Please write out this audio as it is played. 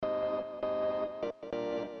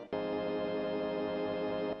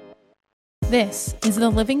This is the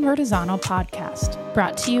Living Vertizontal podcast,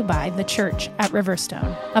 brought to you by The Church at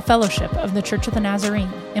Riverstone, a fellowship of the Church of the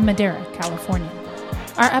Nazarene in Madera, California.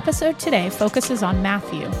 Our episode today focuses on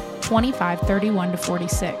Matthew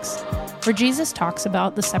 25:31-46, where Jesus talks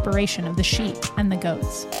about the separation of the sheep and the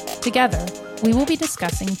goats. Together, we will be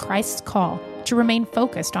discussing Christ's call to remain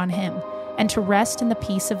focused on Him and to rest in the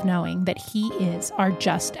peace of knowing that He is our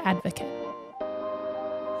just advocate.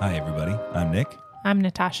 Hi, everybody. I'm Nick. I'm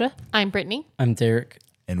Natasha. I'm Brittany. I'm Derek.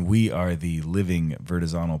 And we are the Living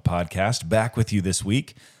Vertizontal podcast, back with you this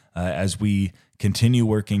week as we continue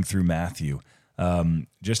working through Matthew.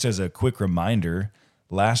 Just as a quick reminder,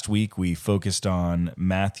 last week we focused on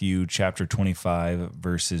Matthew chapter 25,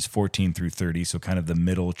 verses 14 through 30, so kind of the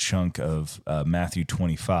middle chunk of Matthew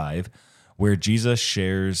 25, where Jesus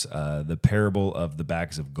shares the parable of the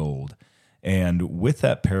bags of gold. And with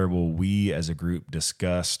that parable, we as a group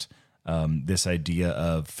discussed this idea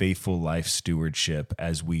of faithful life stewardship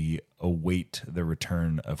as we await the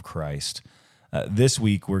return of Christ. This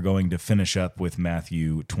week, we're going to finish up with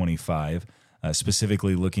Matthew 25,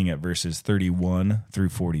 specifically looking at verses 31 through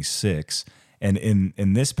 46. And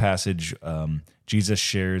in this passage, Jesus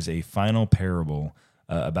shares a final parable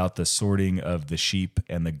about the sorting of the sheep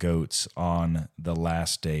and the goats on the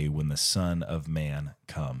last day when the Son of Man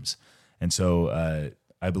comes. And so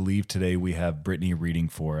I believe today we have Brittany reading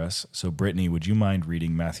for us. So Brittany, would you mind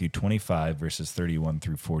reading Matthew 25, verses 31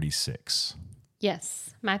 through 46?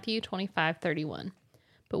 Yes, Matthew 25:31.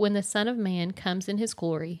 But when the Son of Man comes in his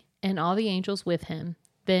glory, and all the angels with him,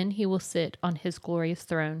 then he will sit on his glorious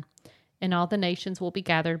throne, and all the nations will be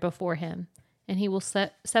gathered before him, and he will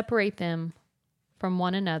separate them from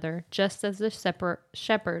one another, just as the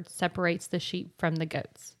shepherd separates the sheep from the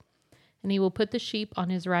goats. And he will put the sheep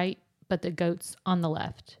on his right, but the goats on the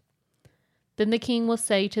left. Then the king will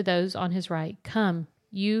say to those on his right, "Come,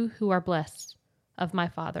 you who are blessed of my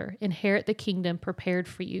Father, inherit the kingdom prepared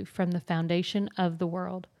for you from the foundation of the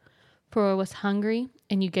world. For I was hungry,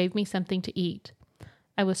 and you gave me something to eat.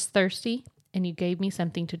 I was thirsty, and you gave me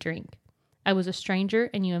something to drink. I was a stranger,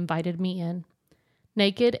 and you invited me in.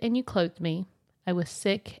 Naked, and you clothed me. I was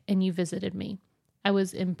sick, and you visited me. I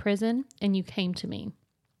was in prison, and you came to me."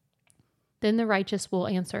 Then the righteous will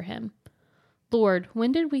answer him, "Lord,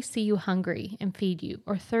 when did we see you hungry and feed you,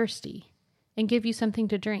 or thirsty and give you something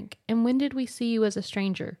to drink? And when did we see you as a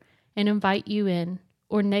stranger and invite you in,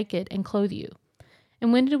 or naked and clothe you?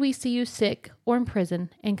 And when did we see you sick or in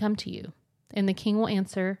prison and come to you?" And the king will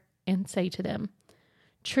answer and say to them,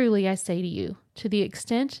 "Truly I say to you, to the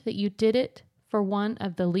extent that you did it for one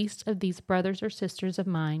of the least of these brothers or sisters of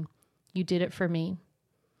mine, you did it for me."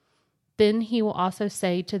 Then he will also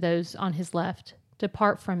say to those on his left,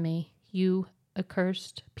 "Depart from me, you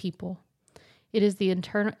accursed people. It is the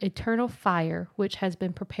eternal fire which has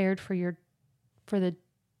been prepared for the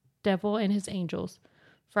devil and his angels.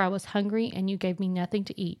 For I was hungry, and you gave me nothing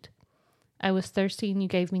to eat. I was thirsty, and you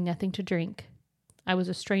gave me nothing to drink. I was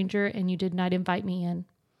a stranger, and you did not invite me in.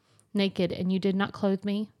 Naked, and you did not clothe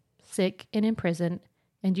me. Sick and in prison,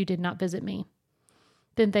 and you did not visit me."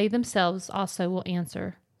 Then they themselves also will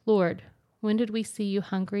answer, "Lord, when did we see you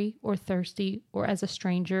hungry or thirsty or as a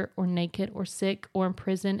stranger or naked or sick or in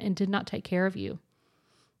prison and did not take care of you?"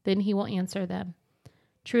 Then he will answer them,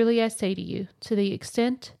 "Truly I say to you, to the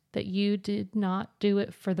extent that you did not do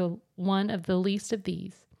it for the one of the least of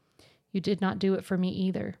these, you did not do it for me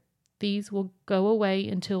either. These will go away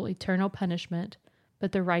into eternal punishment,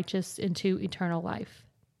 but the righteous into eternal life."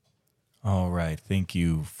 All right. Thank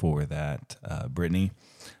you for that, Brittany.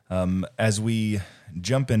 As we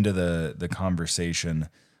jump into the conversation,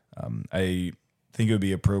 I think it would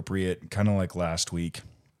be appropriate, kind of like last week,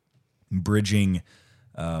 bridging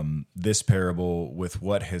this parable with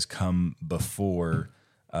what has come before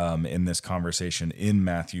in this conversation in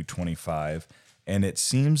Matthew 25. And it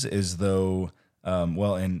seems as though,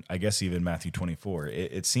 and I guess even Matthew 24,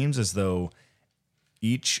 it seems as though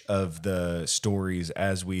each of the stories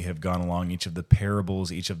as we have gone along, each of the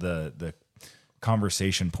parables, each of the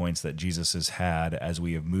conversation points that Jesus has had as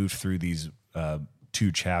we have moved through these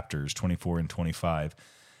two chapters, 24 and 25,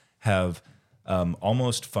 have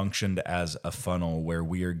almost functioned as a funnel where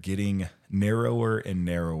we are getting narrower and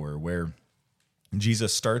narrower, where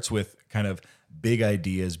Jesus starts with kind of big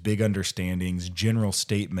ideas, big understandings, general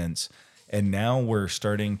statements, and now we're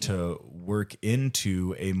starting to work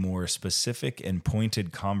into a more specific and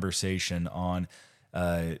pointed conversation on,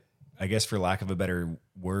 I guess for lack of a better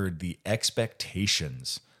word, the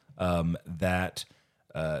expectations that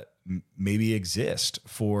maybe exist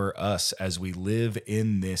for us as we live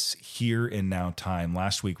in this here and now time.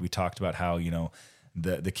 Last week we talked about how,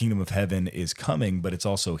 the kingdom of heaven is coming, but it's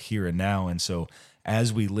also here and now. And so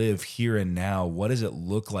as we live here and now, what does it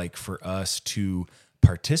look like for us to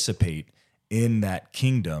participate in that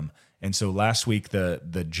kingdom? And so last week,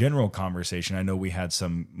 the general conversation, I know we had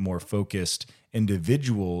some more focused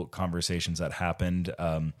individual conversations that happened.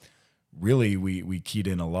 Really, we keyed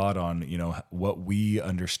in a lot on, what we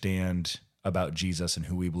understand about Jesus and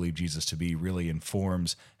who we believe Jesus to be really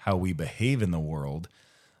informs how we behave in the world.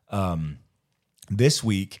 This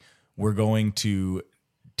week, we're going to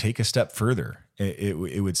take a step further,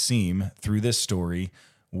 it would seem, through this story,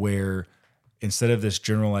 where instead of this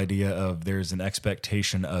general idea of there's an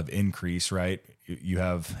expectation of increase, right? You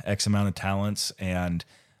have X amount of talents, and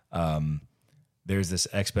there's this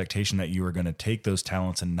expectation that you are going to take those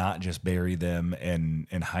talents and not just bury them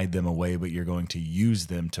and hide them away, but you're going to use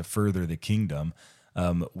them to further the kingdom.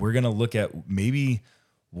 We're going to look at maybe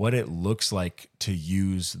what it looks like to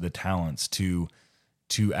use the talents to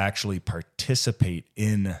actually participate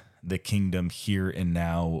in the kingdom here and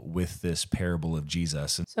now with this parable of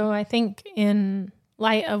Jesus. So I think in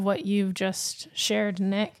light of what you've just shared,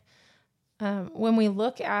 Nick, when we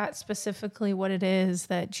look at specifically what it is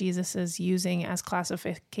that Jesus is using as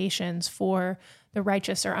classifications for the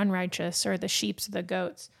righteous or unrighteous or the sheep or the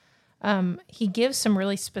goats, he gives some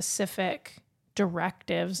really specific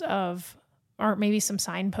directives or maybe some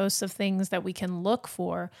signposts of things that we can look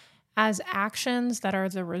for as actions that are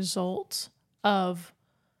the result of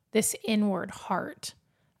this inward heart,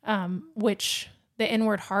 which the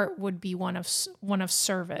inward heart would be one of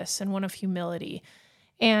service and one of humility.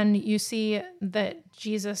 And you see that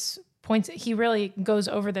Jesus he really goes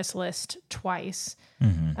over this list twice.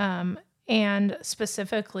 Mm-hmm. And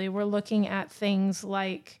specifically, we're looking at things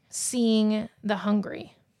like seeing the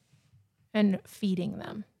hungry and feeding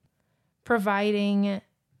them, providing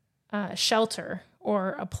shelter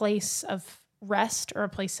or a place of rest or a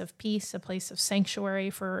place of peace, a place of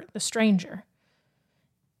sanctuary for the stranger,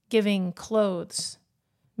 giving clothes,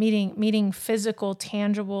 meeting physical,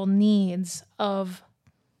 tangible needs of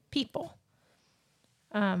people.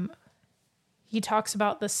 He talks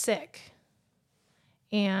about the sick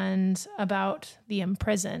and about the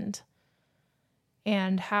imprisoned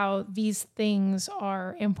and how these things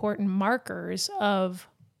are important markers of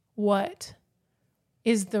what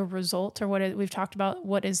is the result, or we've talked about,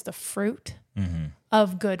 what is the fruit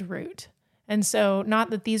of good root. And so not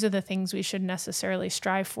that these are the things we should necessarily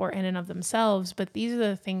strive for in and of themselves, but these are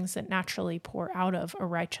the things that naturally pour out of a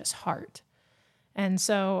righteous heart. And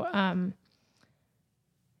so,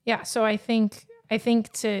 so I think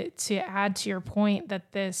to add to your point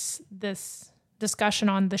that this discussion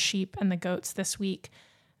on the sheep and the goats this week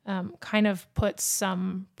kind of puts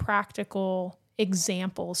some practical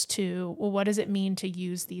examples to, well, what does it mean to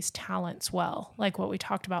use these talents well, like what we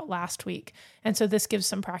talked about last week. And so this gives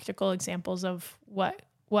some practical examples of what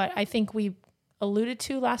I think we alluded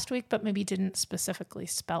to last week, but maybe didn't specifically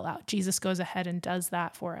spell out. Jesus goes ahead and does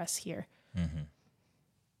that for us here. Mm-hmm.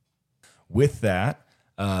 With that,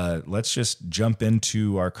 let's just jump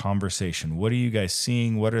into our conversation. What are you guys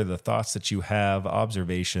seeing? What are the thoughts that you have,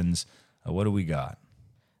 observations? What do we got?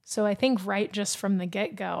 So I think right just from the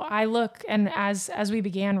get-go, I look, and as we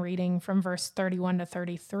began reading from verse 31 to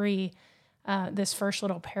 33, this first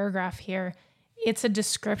little paragraph here, it's a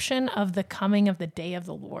description of the coming of the day of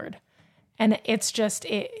the Lord. And it's just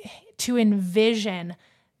to envision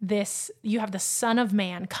this, you have the Son of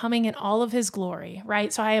Man coming in all of his glory,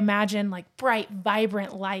 right? So I imagine like bright,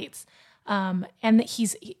 vibrant lights, and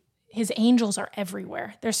his angels are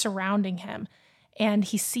everywhere. They're surrounding him. And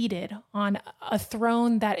he's seated on a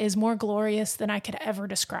throne that is more glorious than I could ever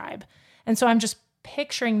describe. And so I'm just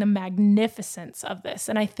picturing the magnificence of this.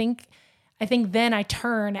 And I think then I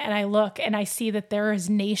turn and I look and I see that there is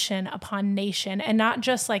nation upon nation, and not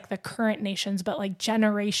just like the current nations, but like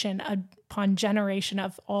generation upon generation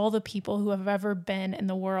of all the people who have ever been in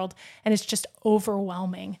the world. And it's just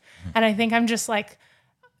overwhelming. And I think I'm just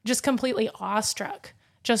completely awestruck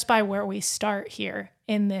just by where we start here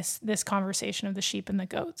in this conversation of the sheep and the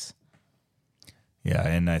goats. Yeah,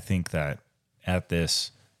 and I think that at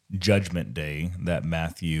this judgment day that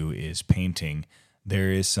Matthew is painting,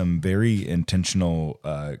 there is some very intentional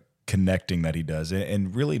connecting that he does.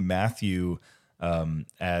 And really Matthew,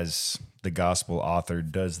 as the gospel author,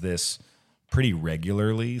 does this pretty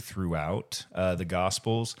regularly throughout the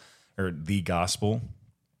Gospels, or the gospel,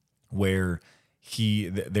 where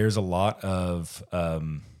there's a lot of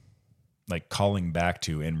like calling back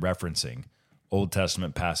to and referencing Old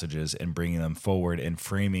Testament passages and bringing them forward and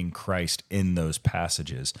framing Christ in those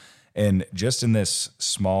passages. And just in this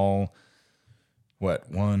small,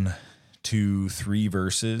 1, to 3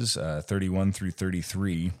 verses, 31 through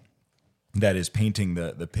 33, that is painting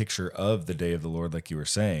the picture of the day of the Lord, like you were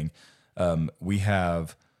saying, we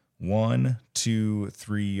have 1, 2,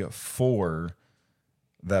 3, 4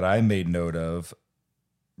 that I made note of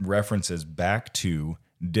references back to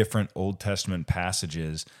different Old Testament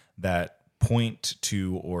passages that point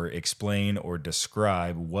to or explain or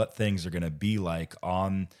describe what things are going to be like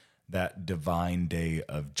on that divine day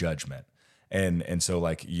of judgment. And so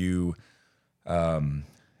like you,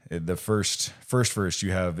 the first verse,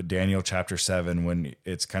 you have Daniel chapter 7, when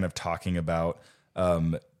it's kind of talking about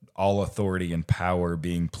all authority and power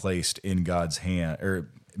being placed in God's hand, or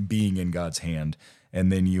being in God's hand.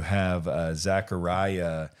 And then you have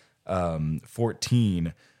Zechariah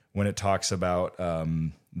 14, when it talks about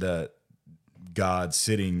the God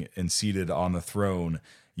sitting and seated on the throne.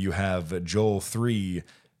 You have Joel 3,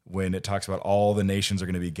 when it talks about all the nations are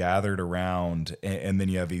going to be gathered around. And then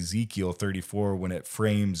you have Ezekiel 34, when it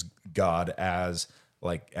frames God as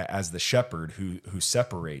the shepherd who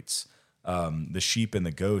separates the sheep and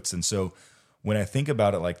the goats. And so when I think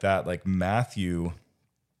about it like that, like Matthew,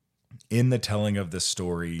 in the telling of this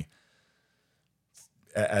story,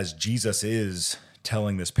 as Jesus is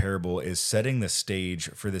telling this parable, is setting the stage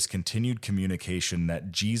for this continued communication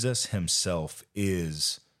that Jesus himself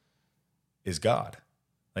is God.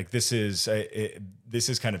 Like this is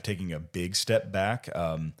kind of taking a big step back.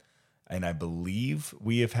 And I believe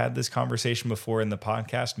we have had this conversation before in the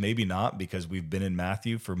podcast, maybe not, because we've been in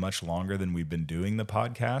Matthew for much longer than we've been doing the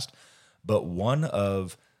podcast. But one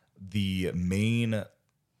of the main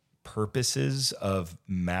purposes of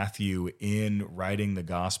Matthew in writing the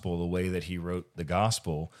gospel the way that he wrote the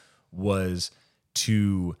gospel was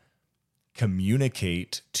to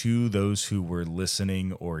communicate to those who were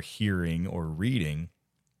listening or hearing or reading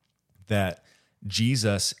that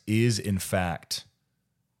Jesus is in fact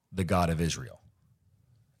the God of Israel,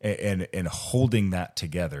 and holding that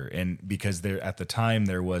together. And because there at the time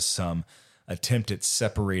there was some attempt at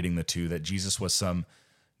separating the two, that Jesus was some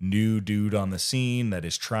new dude on the scene that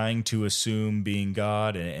is trying to assume being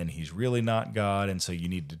God, and he's really not God. And so you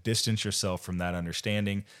need to distance yourself from that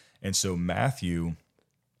understanding. And so Matthew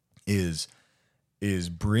is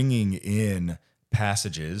bringing in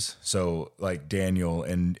passages, so like Daniel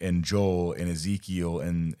and Joel and Ezekiel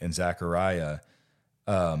and Zechariah,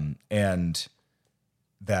 and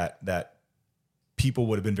that people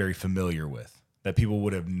would have been very familiar with, that people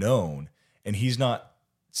would have known. And he's not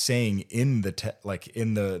saying in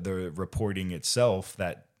the reporting itself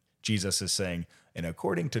that Jesus is saying, and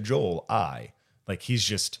according to Joel, he's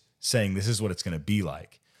just saying this is what it's going to be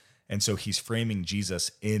like. And so he's framing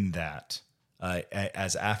Jesus in that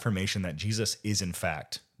as affirmation that Jesus is in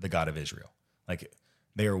fact the God of Israel. Like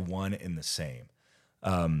they are one and the same.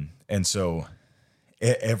 And so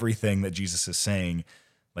everything that Jesus is saying,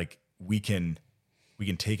 like we can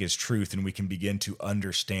take as truth, and we can begin to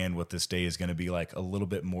understand what this day is going to be like a little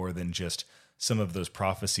bit more than just some of those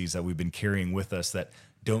prophecies that we've been carrying with us that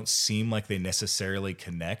don't seem like they necessarily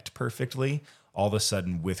connect perfectly. All of a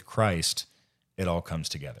sudden with Christ, it all comes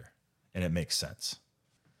together and it makes sense.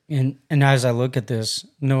 And as I look at this,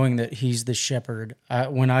 knowing that he's the shepherd,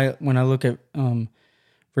 when I look at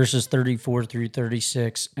verses 34 through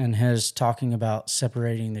 36 and his talking about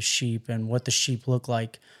separating the sheep and what the sheep look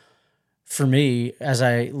like, for me, as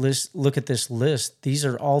I look at this list, these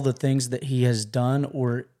are all the things that he has done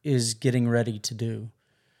or is getting ready to do.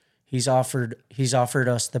 He's offered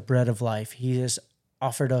us the bread of life. He has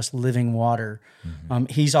offered us living water. Mm-hmm.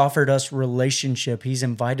 He's offered us relationship. He's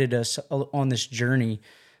invited us on this journey.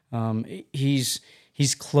 He's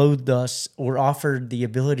clothed us, or offered the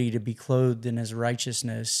ability to be clothed in his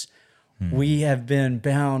righteousness. Mm-hmm. We have been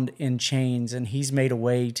bound in chains, and he's made a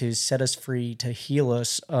way to set us free, to heal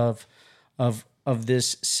us of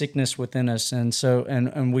this sickness within us. And so,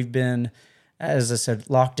 and we've been, as I said,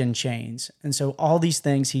 locked in chains. And so all these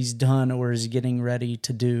things he's done or is getting ready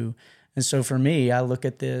to do. And so for me, I look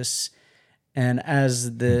at this, and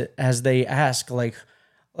as they ask, like,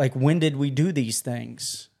 when did we do these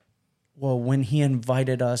things? Well, when he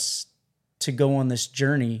invited us to go on this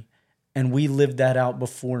journey, and we lived that out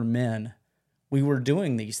before men, we were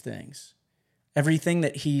doing these things. Everything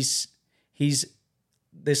that he's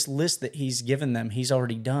this list that he's given them, he's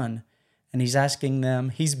already done. And he's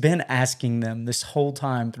been asking them this whole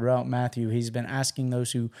time throughout Matthew. He's been asking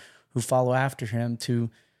those who follow after him to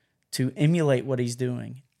emulate what he's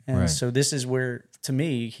doing. And right. So this is where, to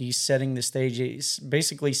me, he's setting the stage. He's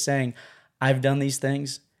basically saying, I've done these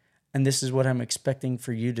things, and this is what I'm expecting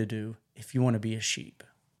for you to do if you want to be a sheep.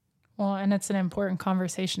 Well, and it's an important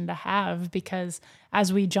conversation to have because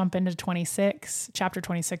as we jump into chapter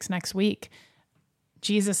 26 next week,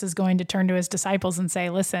 Jesus is going to turn to his disciples and say,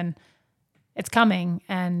 listen, it's coming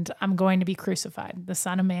and I'm going to be crucified. The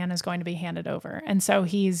Son of Man is going to be handed over. And so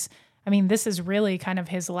this is really kind of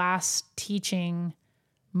his last teaching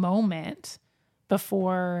moment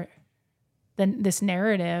before this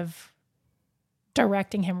narrative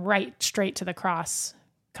directing him right straight to the cross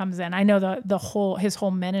comes in. I know his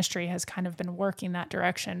whole ministry has kind of been working that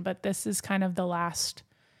direction, but this is kind of the last,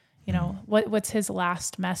 what's his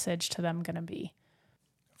last message to them going to be?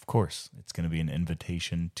 Of course, it's going to be an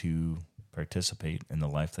invitation to participate in the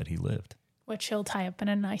life that he lived. Which he'll tie up in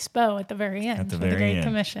a nice bow at the very end. At the with very the Great end.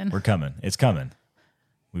 Commission. We're coming. It's coming.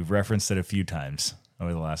 We've referenced it a few times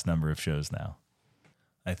over the last number of shows now.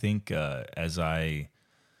 I think as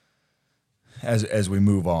we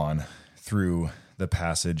move on through the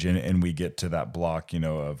passage and we get to that block,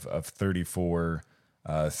 of 34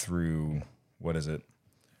 through,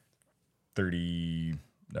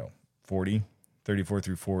 40. 34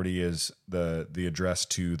 through 40 is the address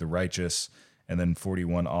to the righteous, and then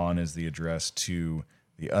 41 on is the address to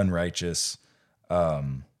the unrighteous.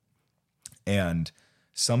 And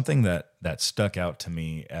something that stuck out to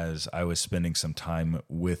me as I was spending some time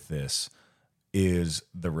with this is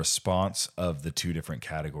the response of the two different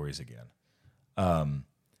categories again.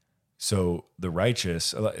 So the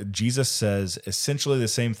righteous, Jesus says essentially the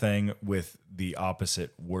same thing with the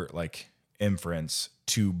opposite word, like inference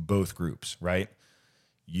to both groups, right?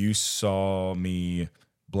 You saw me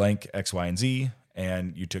blank X, Y, and Z,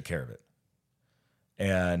 and you took care of it.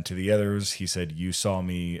 And to the others, he said, you saw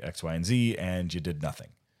me X, Y, and Z, and you did nothing.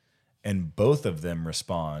 And both of them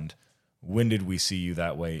respond, when did we see you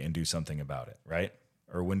that way and do something about it, right?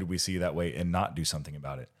 Or when did we see you that way and not do something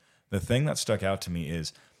about it? The thing that stuck out to me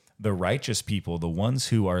is the righteous people, the ones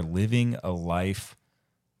who are living a life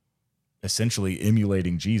essentially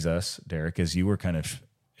emulating Jesus, Derek, as you were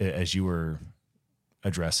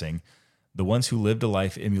addressing, the ones who lived a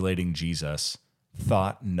life emulating Jesus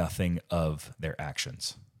thought nothing of their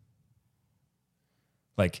actions.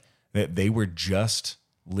 Like that they were just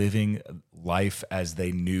living life as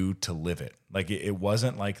they knew to live it. Like it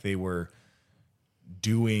wasn't like they were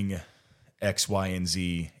doing X, Y, and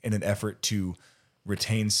Z in an effort to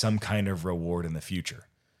retain some kind of reward in the future.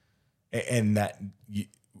 And that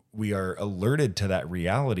we are alerted to that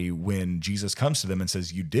reality when Jesus comes to them and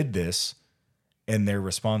says, you did this. And their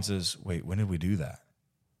response is, wait, when did we do that?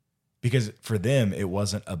 Because for them, it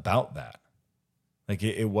wasn't about that. Like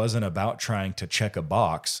it wasn't about trying to check a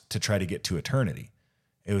box to try to get to eternity.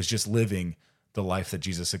 It was just living the life that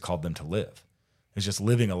Jesus had called them to live. It's just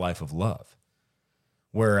living a life of love.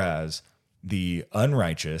 Whereas the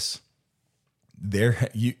unrighteous,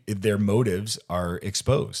 their motives are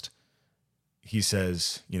exposed. He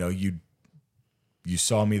says, you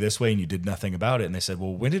saw me this way and you did nothing about it. And they said,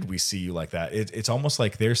 well, when did we see you like that? It's almost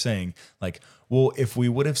like they're saying like, well, if we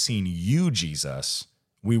would have seen you, Jesus,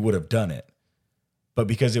 we would have done it. But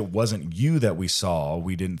because it wasn't you that we saw,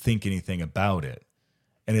 we didn't think anything about it.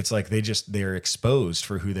 And it's like they're exposed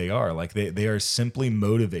for who they are. Like they are simply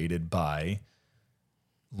motivated by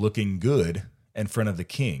looking good in front of the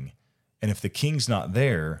king. And if the king's not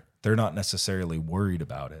there, they're not necessarily worried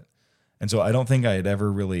about it. And so I don't think I had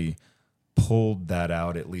ever really pulled that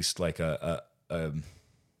out, at least like an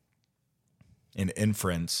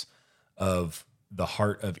inference of the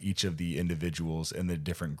heart of each of the individuals in the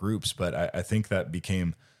different groups. But I think that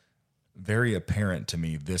became very apparent to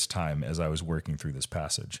me this time as I was working through this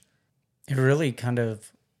passage. It really kind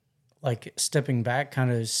of, like stepping back,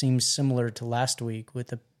 kind of seems similar to last week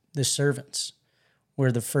with the servants,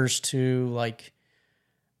 where the first two, like,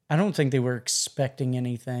 I don't think they were expecting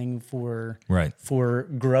anything for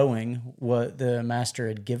growing what the master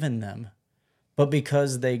had given them. But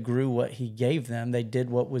because they grew what he gave them, they did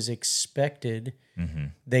what was expected. Mm-hmm.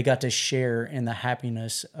 They got to share in the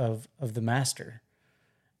happiness of the master.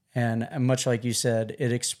 And much like you said,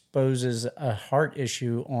 it exposes a heart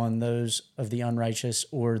issue on those of the unrighteous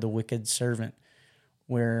or the wicked servant,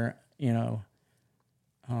 where,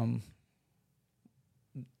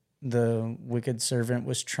 the wicked servant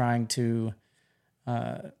was trying to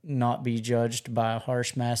not be judged by a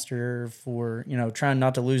harsh master for, trying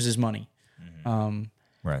not to lose his money. Mm-hmm.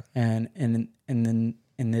 Right. And then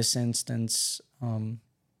in this instance,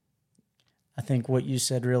 I think what you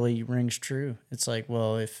said really rings true. It's like,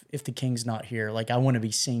 well, if the king's not here, like I want to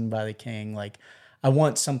be seen by the king. Like I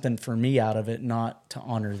want something for me out of it, not to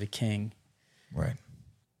honor the king. Right.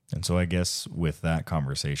 And so I guess with that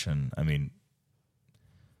conversation, I mean,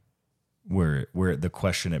 where the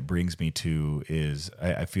question it brings me to is,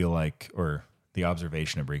 I feel like, or the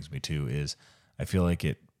observation it brings me to is, I feel like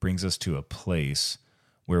it brings us to a place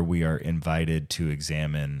where we are invited to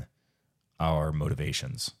examine our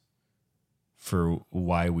motivations for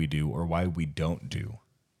why we do or why we don't do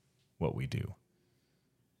what we do.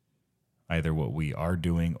 Either what we are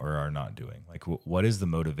doing or are not doing. Like, what is the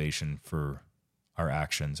motivation for our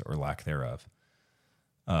actions or lack thereof?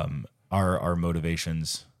 Are our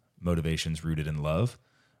motivations rooted in love,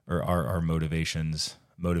 or are our motivations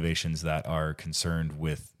that are concerned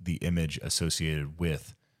with the image associated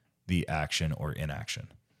with the action or inaction?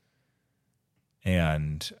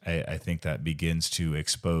 And I think that begins to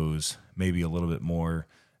expose maybe a little bit more.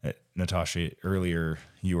 Natasha, earlier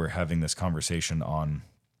you were having this conversation on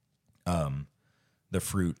the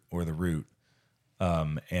fruit or the root.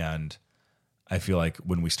 And I feel like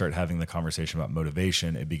when we start having the conversation about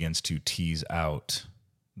motivation, it begins to tease out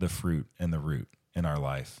the fruit and the root in our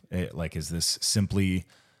life. Is this simply,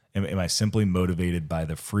 am I simply motivated by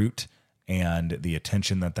the fruit and the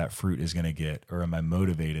attention that fruit is going to get? Or am I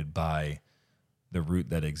motivated by the root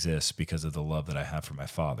that exists because of the love that I have for my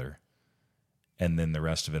Father? And then the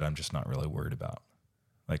rest of it, I'm just not really worried about.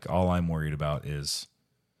 Like, all I'm worried about is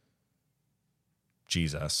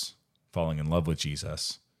Jesus, falling in love with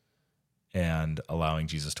Jesus, and allowing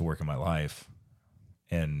Jesus to work in my life.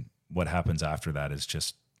 And what happens after that is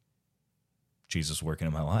just Jesus working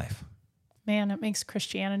in my life. Man, it makes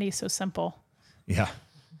Christianity so simple. Yeah.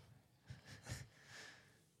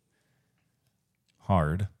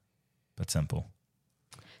 Hard, but simple.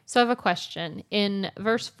 So I have a question. In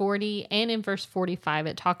verse 40 and in verse 45,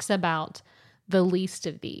 it talks about the least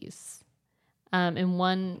of these. And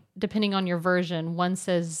one, depending on your version, one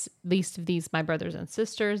says least of these, my brothers and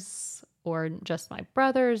sisters, or just my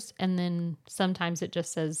brothers. And then sometimes it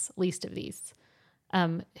just says least of these.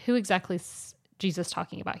 Who exactly is Jesus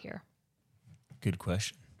talking about here? Good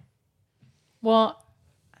question. Well,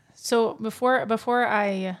 so before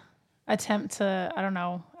I attempt to, I don't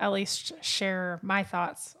know, at least share my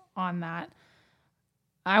thoughts on that,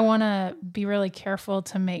 I want to be really careful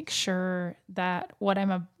to make sure that what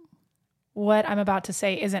I'm about to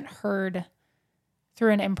say isn't heard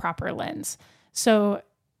through an improper lens. So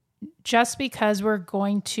just because we're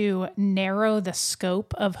going to narrow the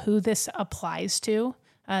scope of who this applies to,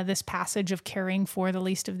 this passage of caring for the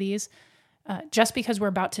least of these, just because we're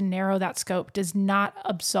about to narrow that scope does not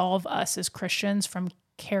absolve us as Christians from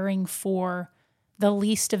caring for the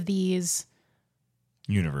least of these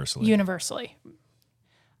universally.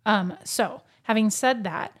 So having said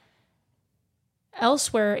that,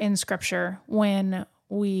 elsewhere in Scripture, when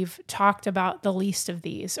we've talked about the least of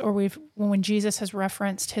these, or when Jesus has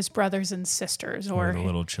referenced his brothers and sisters, or the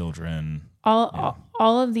little children, all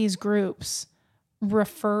of these groups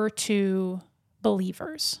refer to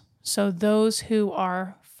believers. So those who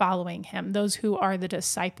are following him, those who are the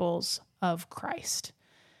disciples of Christ.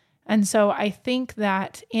 And so I think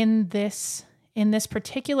that in this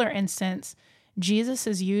particular instance, Jesus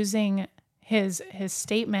is using his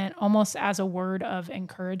statement almost as a word of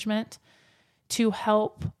encouragement to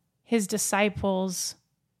help his disciples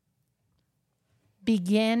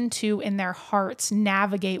begin to, in their hearts,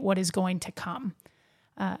 navigate what is going to come.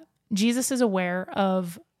 Jesus is aware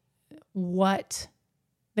of what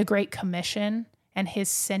the Great Commission and his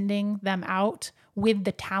sending them out with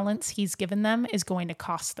the talents he's given them is going to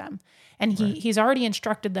cost them. And he's already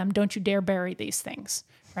instructed them, don't you dare bury these things,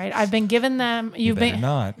 right? I've been given them,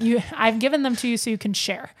 I've given them to you so you can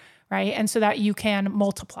share, right? And so that you can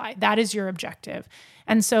multiply. That is your objective.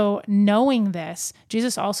 And so knowing this,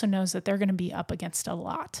 Jesus also knows that they're going to be up against a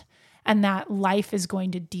lot, and that life is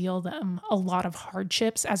going to deal them a lot of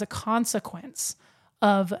hardships as a consequence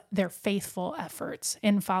of their faithful efforts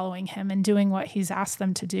in following him and doing what he's asked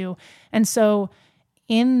them to do. And so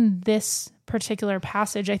in this particular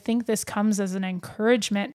passage, I think this comes as an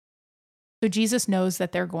encouragement. So Jesus knows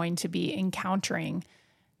that they're going to be encountering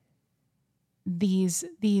these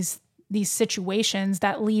situations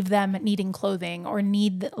that leave them needing clothing, or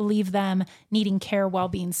leave them needing care while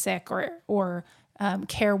being sick, or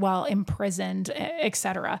care while imprisoned,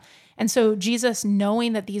 etc. And so Jesus,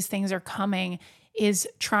 knowing that these things are coming, is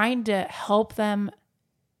trying to help them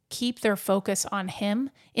keep their focus on him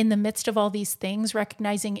in the midst of all these things,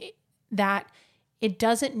 recognizing that it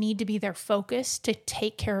doesn't need to be their focus to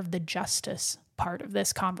take care of the justice part of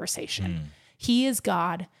this conversation. He is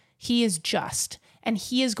God, he is just, and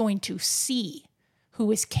he is going to see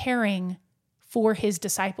who is caring for his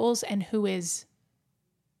disciples and who is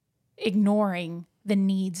ignoring the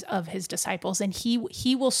needs of his disciples. And he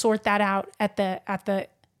will sort that out at the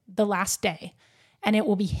last day. and it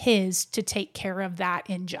will be his to take care of that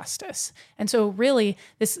injustice. And so really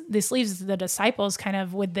this leaves the disciples kind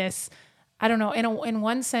of with this, I don't know, in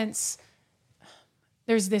one sense,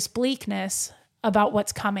 there's this bleakness about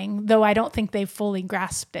what's coming, though I don't think they've fully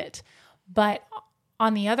grasped it. But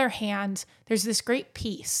on the other hand, there's this great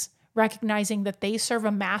peace, recognizing that they serve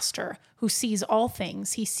a master who sees all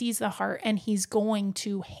things. He sees the heart, and he's going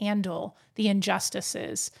to handle the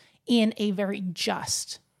injustices in a very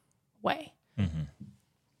just way. Mm-hmm.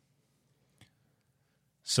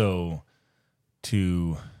 So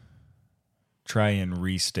to try and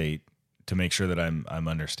restate, to make sure that I'm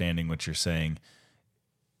understanding what you're saying,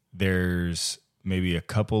 there's maybe a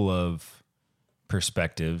couple of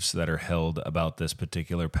perspectives that are held about this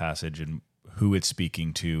particular passage and who it's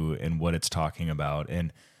speaking to and what it's talking about.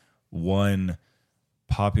 And one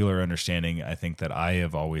popular understanding, I think, that I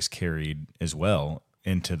have always carried as well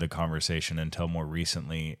into the conversation until more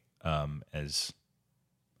recently, as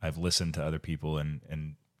I've listened to other people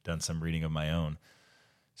and done some reading of my own.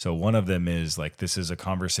 So one of them is like, this is a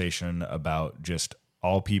conversation about just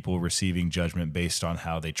all people receiving judgment based on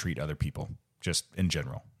how they treat other people, just in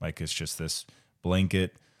general. Like, it's just this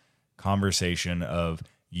blanket conversation of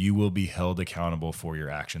you will be held accountable for your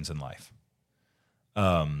actions in life.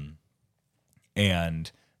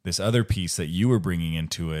 And this other piece that you were bringing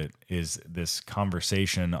into it is this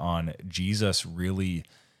conversation on Jesus really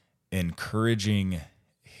encouraging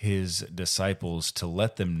his disciples to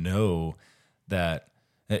let them know that,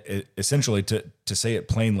 essentially, to say it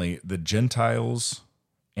plainly, the Gentiles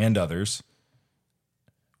and others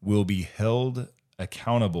will be held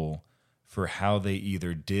accountable for how they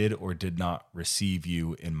either did or did not receive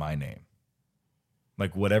you in my name.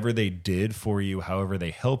 Like, whatever they did for you, however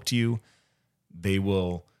they helped you, they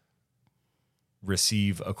will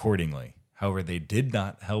receive accordingly. However they did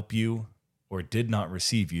not help you or did not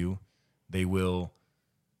receive you, they will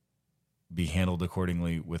be handled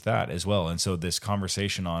accordingly with that as well. And so this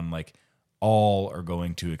conversation on, like, all are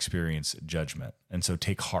going to experience judgment. And so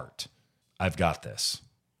take heart. I've got this.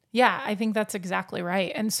 Yeah, I think that's exactly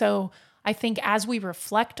right. And so I think as we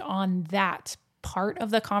reflect on that part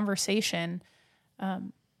of the conversation,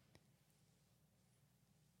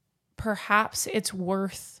 perhaps it's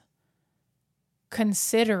worth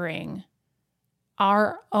considering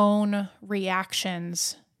our own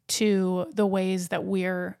reactions to the ways that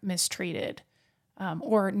we're mistreated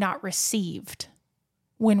or not received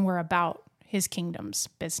when we're about his kingdom's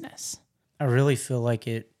business. I really feel like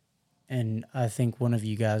it, and I think one of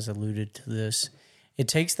you guys alluded to this, it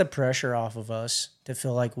takes the pressure off of us to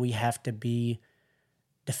feel like we have to be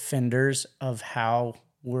defenders of how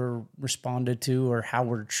we're responded to or how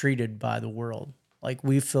we're treated by the world. Like,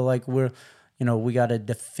 we feel like we got to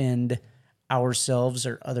defend ourselves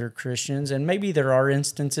or other Christians. And maybe there are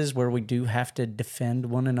instances where we do have to defend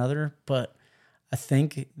one another, but I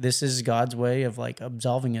think this is God's way of, like,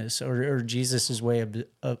 absolving us, or Jesus's way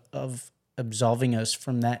of absolving us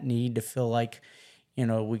from that need to feel like,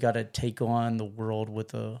 we got to take on the world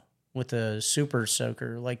with a super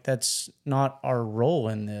soaker. Like, that's not our role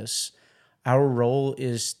in this. Our role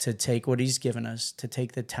is to take what he's given us, to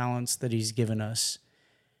take the talents that he's given us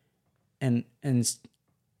and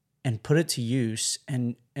put it to use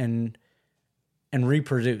and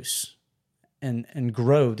reproduce and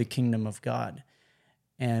grow the kingdom of God.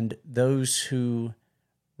 And those who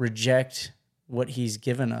reject what he's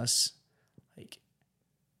given us, like,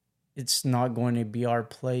 it's not going to be our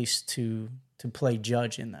place to play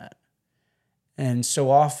judge in that. And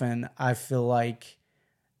so often I feel like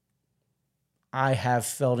I have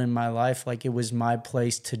felt in my life like it was my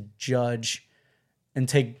place to judge and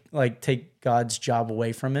take God's job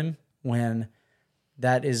away from him, when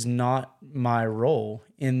that is not my role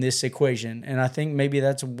in this equation. And I think maybe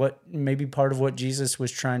that's maybe part of what Jesus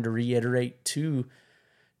was trying to reiterate to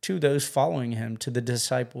those following him, to the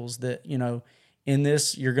disciples, that, in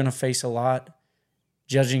this, you're going to face a lot.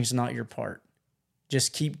 Judging's not your part.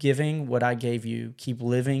 Just keep giving what I gave you. Keep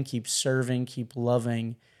living, keep serving, keep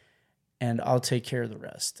loving, and I'll take care of the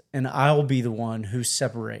rest. And I'll be the one who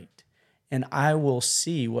separate. And I will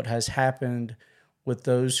see what has happened with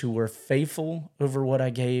those who were faithful over what I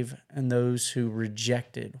gave and those who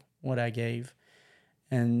rejected what I gave.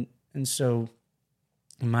 And so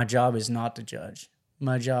my job is not to judge.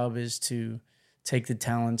 My job is to take the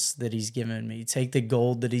talents that he's given me, take the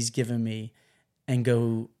gold that he's given me, and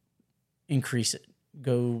go increase it,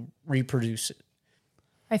 go reproduce it.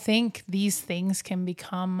 I think these things can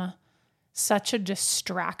become such a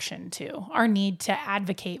distraction too. Our need to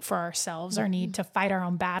advocate for ourselves, our need to fight our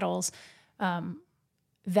own battles,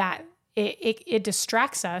 that it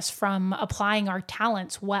distracts us from applying our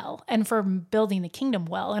talents well and from building the kingdom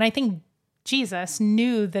well. And I think Jesus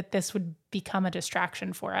knew that this would become a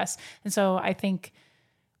distraction for us. And so I think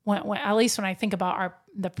when at least when I think about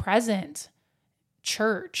the present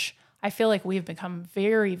church, I feel like we've become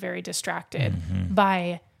very, very distracted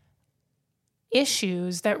by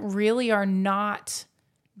issues that really are not,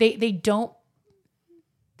 they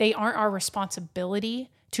aren't our responsibility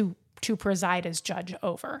to preside as judge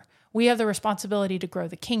over. We have the responsibility to grow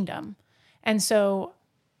the kingdom. And so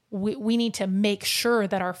we need to make sure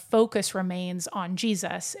that our focus remains on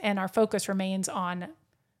Jesus and our focus remains on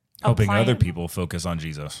helping other people focus on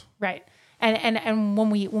Jesus. Right. And when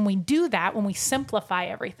we do that, when we simplify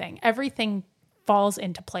everything falls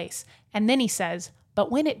into place. And then he says, but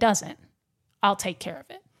when it doesn't, I'll take care of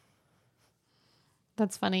it.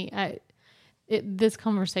 That's funny. This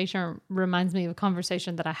conversation reminds me of a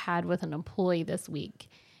conversation that I had with an employee this week.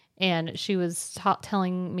 And she was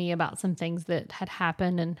telling me about some things that had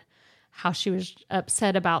happened and how she was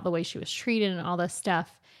upset about the way she was treated and all this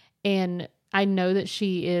stuff. And I know that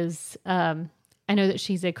she is, I know that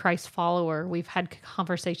she's a Christ follower. We've had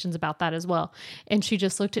conversations about that as well. And she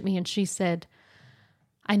just looked at me and she said,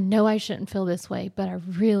 I know I shouldn't feel this way, but I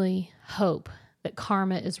really hope that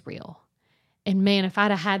karma is real. And man, if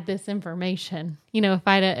I'd have had this information, if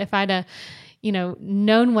I'd have,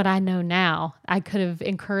 known what I know now, I could have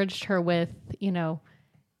encouraged her with, he's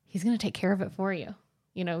going to take care of it for you.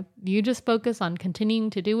 You just focus on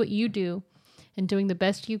continuing to do what you do and doing the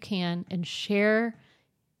best you can and share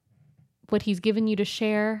what he's given you to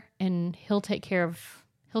share, and he'll take care of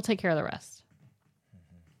the rest.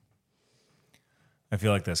 I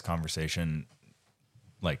feel like this conversation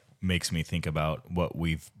makes me think about what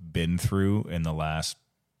we've been through in the last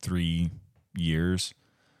 3 years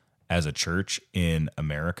as a church in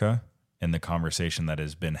America, and the conversation that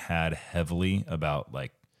has been had heavily about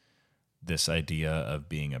this idea of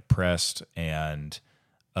being oppressed and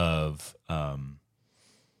of our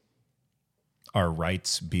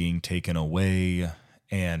rights being taken away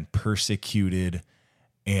and persecuted.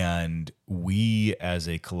 And we as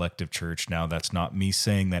a collective church, now that's not me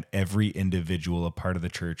saying that every individual a part of the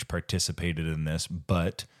church participated in this,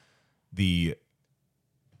 but the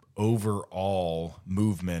overall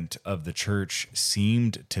movement of the church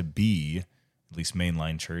seemed to be, at least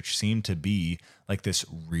mainline church, seemed to be this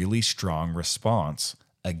really strong response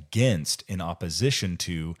against, in opposition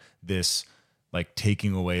to this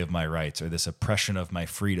taking away of my rights or this oppression of my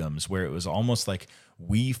freedoms, where it was almost like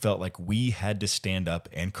we felt like we had to stand up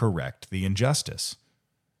and correct the injustice.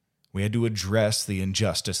 We had to address the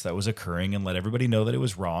injustice that was occurring and let everybody know that it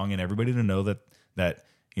was wrong, and everybody to know that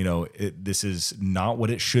this is not what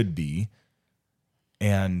it should be.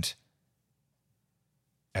 And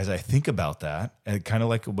as I think about that, and kind of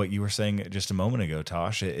like what you were saying just a moment ago,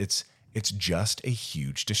 Tosh, it's just a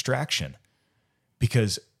huge distraction,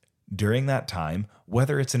 because during that time,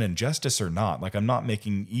 whether it's an injustice or not, I'm not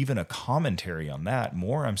making even a commentary on that.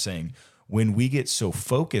 More, I'm saying when we get so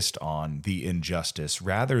focused on the injustice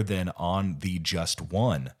rather than on the just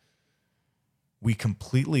one, we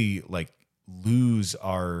completely lose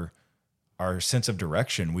our sense of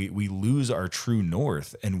direction. We lose our true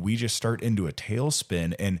north, and we just start into a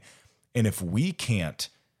tailspin. And if we can't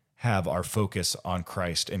have our focus on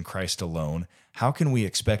Christ and Christ alone, how can we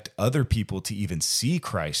expect other people to even see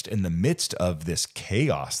Christ in the midst of this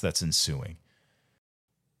chaos that's ensuing?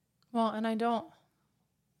 Well, and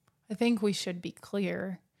I think we should be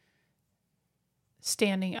clear.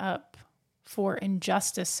 Standing up for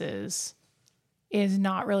injustices is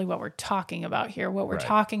not really what we're talking about here. What we're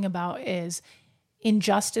talking about is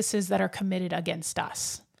injustices that are committed against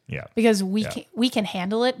us. Yeah. Because we can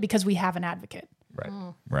handle it because we have an advocate.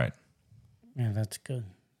 Right. Right. Yeah, that's good.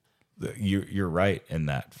 You're right in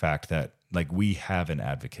that fact that we have an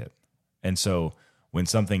advocate. And so when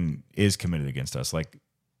something is committed against us,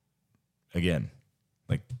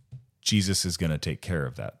 Jesus is going to take care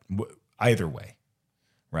of that either way.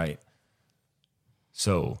 Right.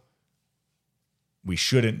 So we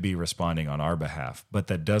shouldn't be responding on our behalf, but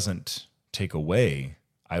that doesn't take away,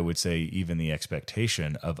 I would say, even the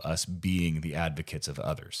expectation of us being the advocates of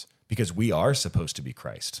others, because we are supposed to be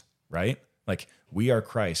Christ, right? We are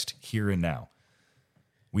Christ here and now.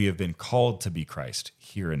 We have been called to be Christ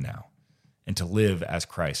here and now, and to live as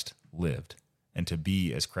Christ lived, and to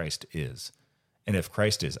be as Christ is. And if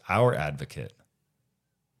Christ is our advocate,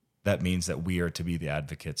 that means that we are to be the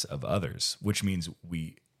advocates of others, which means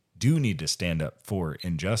we do need to stand up for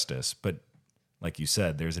injustice. But like you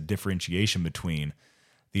said, there's a differentiation between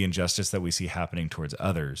the injustice that we see happening towards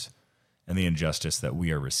others and the injustice that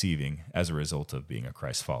we are receiving as a result of being a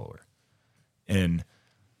Christ follower. And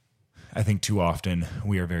I think too often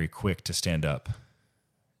we are very quick to stand up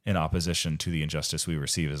in opposition to the injustice we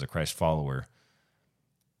receive as a Christ follower,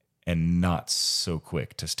 and not so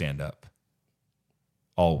quick to stand up.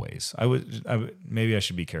 Always. I would maybe I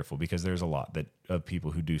should be careful, because there's a lot of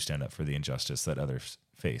people who do stand up for the injustice that others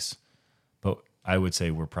face. But I would say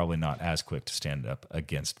we're probably not as quick to stand up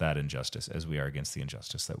against that injustice as we are against the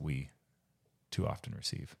injustice that we too often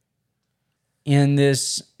receive. In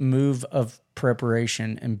this move of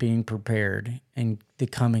preparation and being prepared and the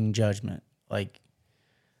coming judgment, like,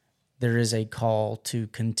 there is a call to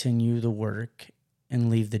continue the work and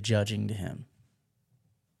leave the judging to him.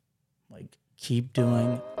 Like, keep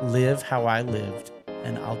doing, live how I lived,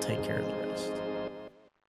 and I'll take care of the rest.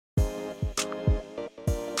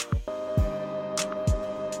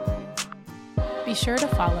 Be sure to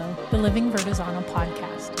follow the Living Vertizontal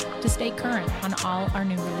podcast to stay current on all our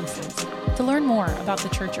new releases. To learn more about the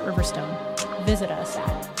Church at Riverstone, visit us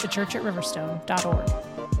at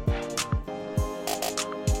thechurchatriverstone.org.